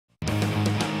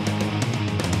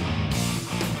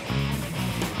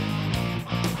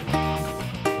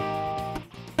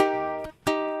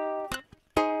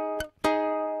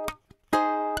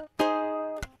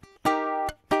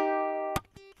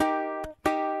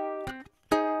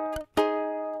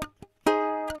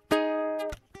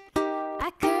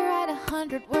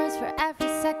100 words for every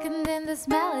second in this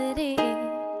melody.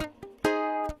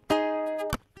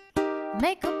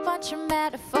 Make a bunch of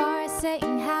metaphors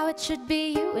saying how it should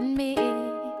be you and me.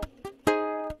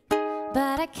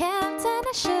 But I can't and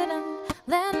I shouldn't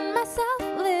let myself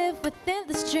live within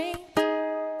this dream,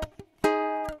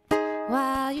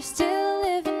 while you're still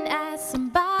living as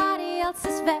somebody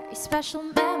else's very special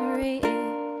memory.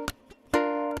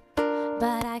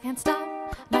 But I can't stop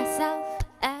myself.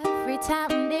 Every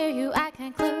time I'm near you, I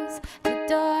can't close the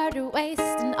door to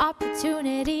waste an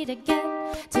opportunity to get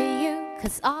to you.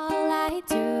 'Cause all I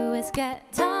do is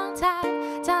get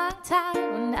tongue-tied, tongue-tied.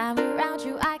 When I'm around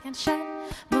you, I can't shut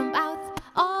my mouth.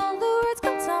 All the words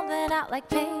come tumbling out like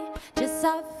pages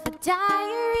of a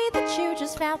diary that you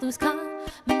just found. Lose common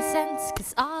sense,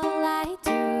 'cause all I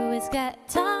do is get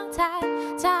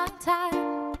tongue-tied, tongue-tied.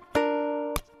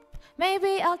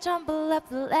 Maybe I'll jumble up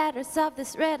the letters of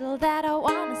this riddle that I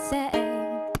wanna say.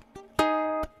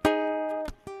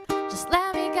 Just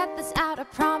let me get this out, I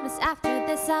promise after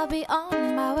this I'll be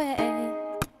on my way.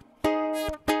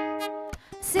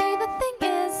 See, the thing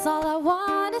is, all I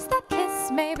want is that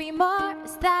kiss, maybe more,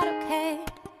 is that okay?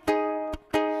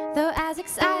 Though as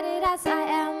excited as I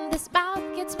am, this mouth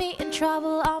gets me in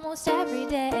trouble almost every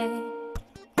day.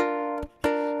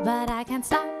 But I can't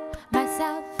stop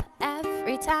myself.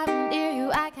 Every time I'm near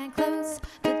you, I can't close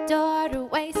the door to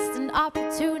waste an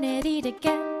opportunity to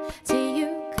get to you.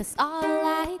 'Cause all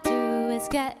I do is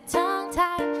get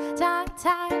tongue-tied,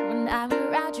 tongue-tied. When I'm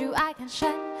around you, I can't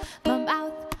shut my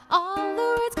mouth. All the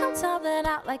words come tumbling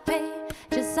out like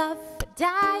pages of a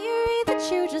diary that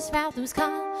you just found. Lose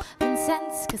common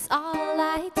sense, 'cause all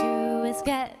I do is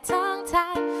get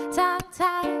tongue-tied,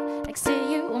 tongue-tied. Next to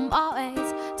you, I'm always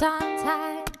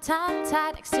tongue-tied,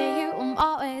 tongue-tied. Next to you, I'm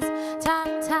always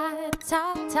tongue-tied,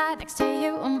 tongue-tied. Next to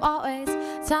you, I'm always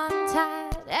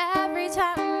tongue-tied. Every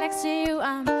time I'm next to you,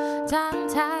 I'm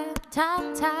tongue-tied,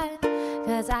 tongue-tied.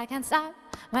 'Cause I can't stop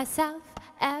myself.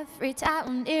 Every time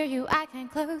I'm near you, I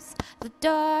can't close the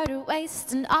door to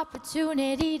waste an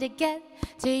opportunity to get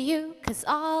to you. 'Cause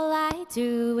all I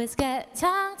do is get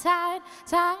tongue-tied,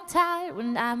 tongue-tied.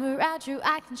 When I'm around you,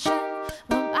 I can shut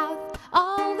my mouth.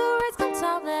 All the words come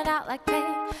tumbling out like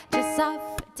pages of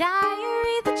a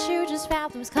diary that you just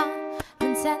found. Lose common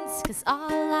sense, 'cause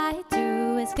all I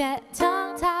do is get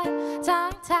tongue-tied,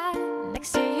 tongue-tied.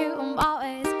 Next to you, I'm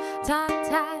always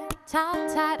tongue-tied,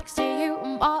 tongue-tied. Next to you,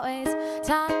 I'm always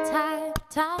tongue-tied,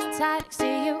 tongue-tied. Next to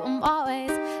you, I'm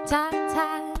always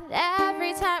tongue-tied.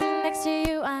 Every time I'm next to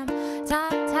you, I'm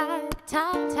tongue-tied,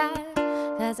 tongue-tied.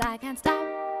 'Cause I can't stop.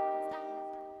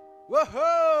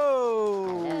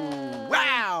 Whoa!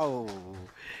 Wow!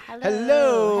 Hello. Hello.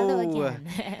 Hello again.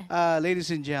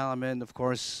 Ladies and gentlemen, of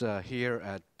course, here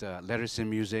at Letters and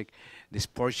Music, this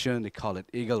portion, they call it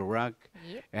Eagle Rock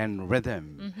and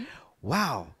Rhythm.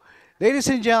 Wow! Ladies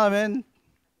and gentlemen,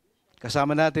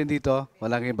 kasama natin dito,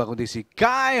 walang iba kundi si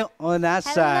Kai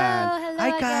Honasan. Hello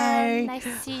Hi, Kai. again. Nice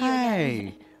to see you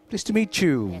again. Pleased to meet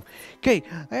you. Yes. Okay,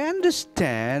 I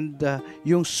understand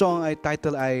yung song ay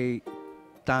title ay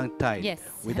Tongue-Tied. Yes.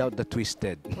 Without the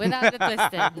twisted. Without the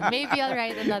twisted. Maybe I'll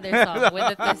write another song with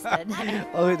the twisted.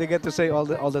 Oh, they get to say all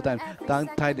the time,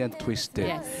 tongue-tied and twisted.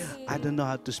 Yes. I don't know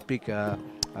how to speak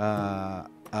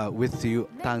with you,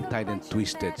 tongue-tied and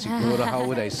twisted. Siguro, how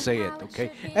would I say it,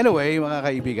 okay? Anyway, mga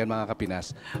kaibigan, mga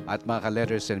kapinas, at mga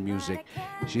ka-letters and music,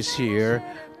 she's here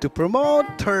to promote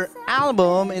her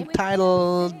album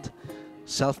entitled,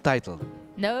 self-titled.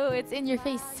 No, it's In Your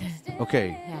Face.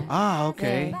 Okay. Yeah. Ah,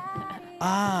 okay. Yeah.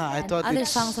 Ah, I And thought other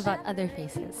it's songs about other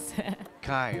faces.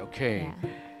 Kai, okay.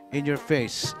 Yeah. In Your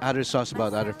Face, other songs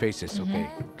about other faces, okay.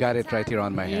 Got it right here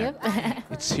on my hand.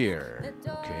 Yep. It's here,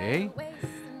 okay.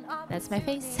 That's my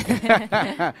face.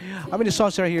 How many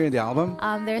songs are here in the album?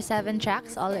 There are 7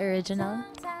 tracks, all original.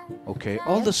 Okay,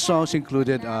 all the songs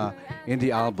included in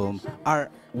the album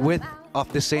are of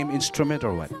the same instrument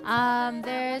or what?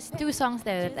 There's 2 songs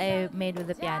there that I made with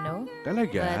the piano,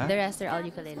 Talaga? but the rest are all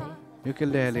ukulele.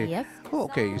 Ukulele. Yep. Oh,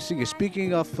 okay, sige.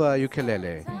 Speaking of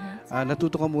ukulele,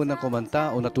 natuto ka muna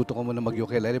kumanta o natuto ka muna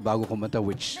mag-ukulele bago kumanta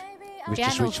which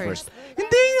Piano is which first.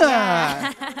 Hindi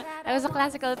nga! I was a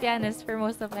classical pianist for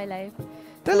most of my life.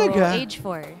 Talaga? So, age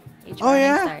 4. Age 4 Oh,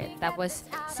 yeah? start. Tapos,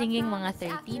 singing mga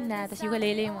 13 na. Tapos,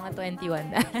 ukulele yung mga 21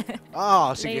 na.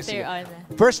 Oh, sige, sige. Later on.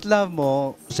 First love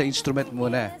mo sa instrument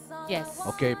muna. Yes.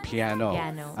 Okay, piano.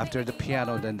 Piano. After the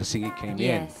piano, then the singing came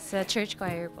in. Yes. Sa church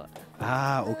choir po.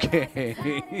 Ah, okay.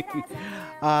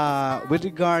 With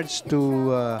regards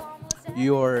to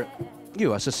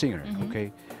you as a singer,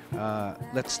 okay,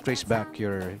 let's trace back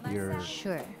your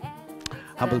Sure.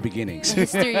 humble beginnings. the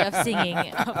history of singing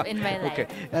in my life. Okay.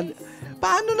 And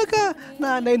paano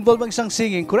na-involve ang isang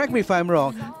singing? Correct me if I'm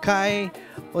wrong. Kai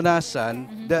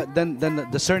Honasan,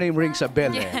 the surname rings a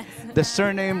bell. Yes. The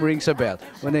surname rings a bell.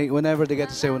 Whenever they get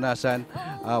to say Honasan,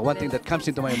 one thing that comes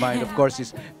into my mind, of course,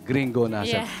 is Gringo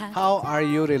Honasan. Yeah. How are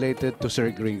you related to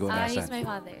Sir Gringo He's Honasan? my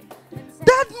father.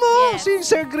 Dad mo! Yes. Si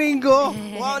Sir Gringo!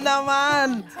 Wow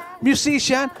naman!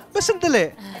 Musician? Basta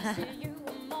sandali.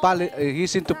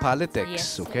 He's into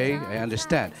politics, Yes. okay? I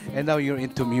understand. And now you're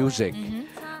into music.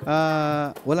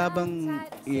 Wala bang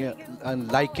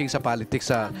liking sa politics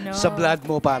No. sa blood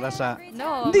mo para sa...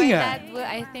 No, Hindi my nga. dad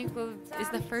I think is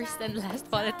the first and last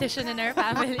politician in our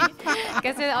family.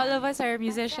 Kasi all of us are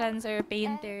musicians or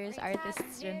painters,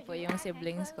 artists rin po yung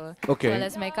siblings ko. Okay. As well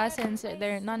as my cousins,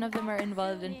 none of them are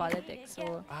involved in politics.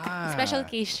 So, special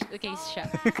case siya.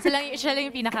 Siya lang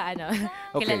yung pinaka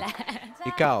Okay. kilala.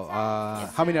 Ikaw,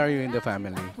 how many are you in the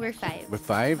family? We're 5. We're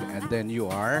 5, and then you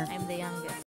are... I'm the youngest.